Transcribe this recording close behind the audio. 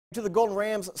To the Golden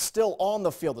Rams still on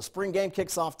the field. The spring game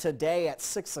kicks off today at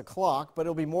 6 o'clock, but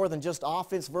it'll be more than just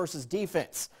offense versus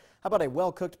defense. How about a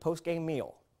well-cooked post-game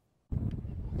meal?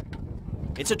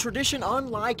 It's a tradition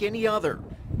unlike any other.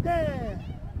 Yeah.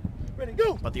 Ready,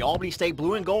 go. But the Albany State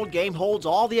Blue and Gold game holds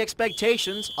all the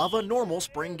expectations of a normal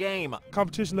spring game.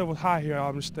 Competition level is high here at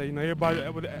Albany State. You know, everybody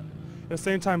at the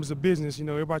same time it's a business. You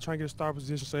know, everybody trying to get a star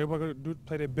position, so everybody gonna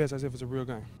play their best as if it's a real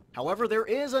game. However, there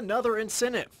is another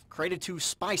incentive. Created to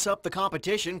spice up the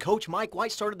competition, Coach Mike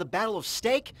White started the battle of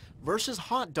steak versus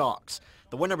hot dogs.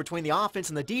 The winner between the offense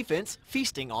and the defense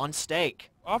feasting on steak.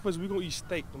 Offense, we're gonna eat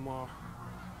steak tomorrow.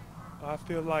 I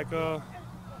feel like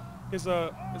it's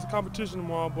a competition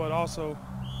tomorrow, but also,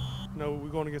 you know, we're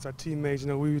going against our teammates. You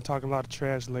know, we've been talking a lot of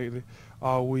trash lately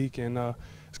all week, and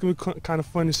it's going to be kind of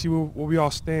fun to see where we all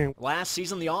stand. Last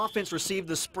season, the offense received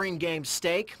the spring game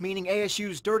steak, meaning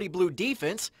ASU's dirty blue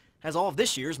defense has all of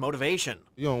this year's motivation.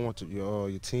 You don't want your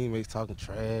teammates talking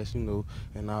trash, you know,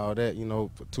 and all that. You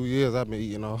know, for 2 years I've been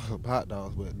eating hot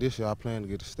dogs, but this year I plan to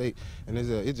get a steak, and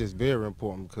it's just very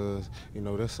important because, you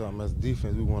know, that's something as a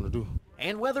defense we want to do.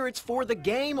 And whether it's for the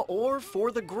game or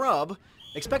for the grub,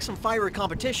 expect some fiery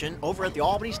competition over at the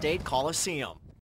Albany State Coliseum.